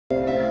I'm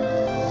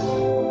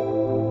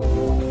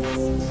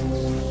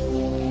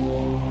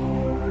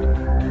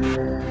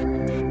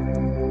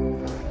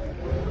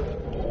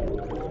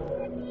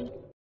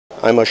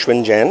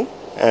Ashwin Jain,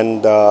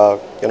 and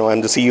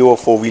I'm the CEO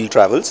of 4-Wheel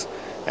Travels,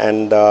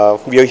 and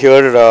we are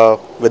here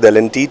with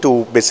L&T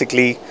to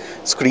basically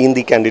screen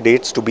the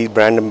candidates to be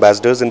brand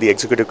ambassadors in the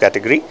executive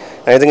category.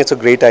 And I think it's a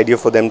great idea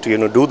for them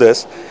to do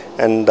this,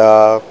 and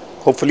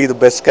hopefully the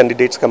best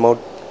candidates come out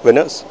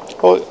winners.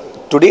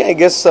 Today, I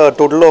guess a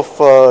total of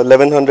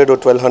 1100 or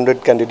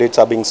 1200 candidates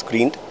are being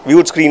screened. We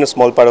would screen a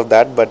small part of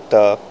that, but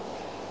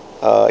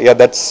yeah,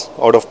 that's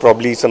out of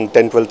probably some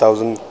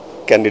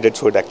 10-12,000 candidates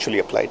who had actually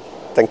applied.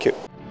 Thank you.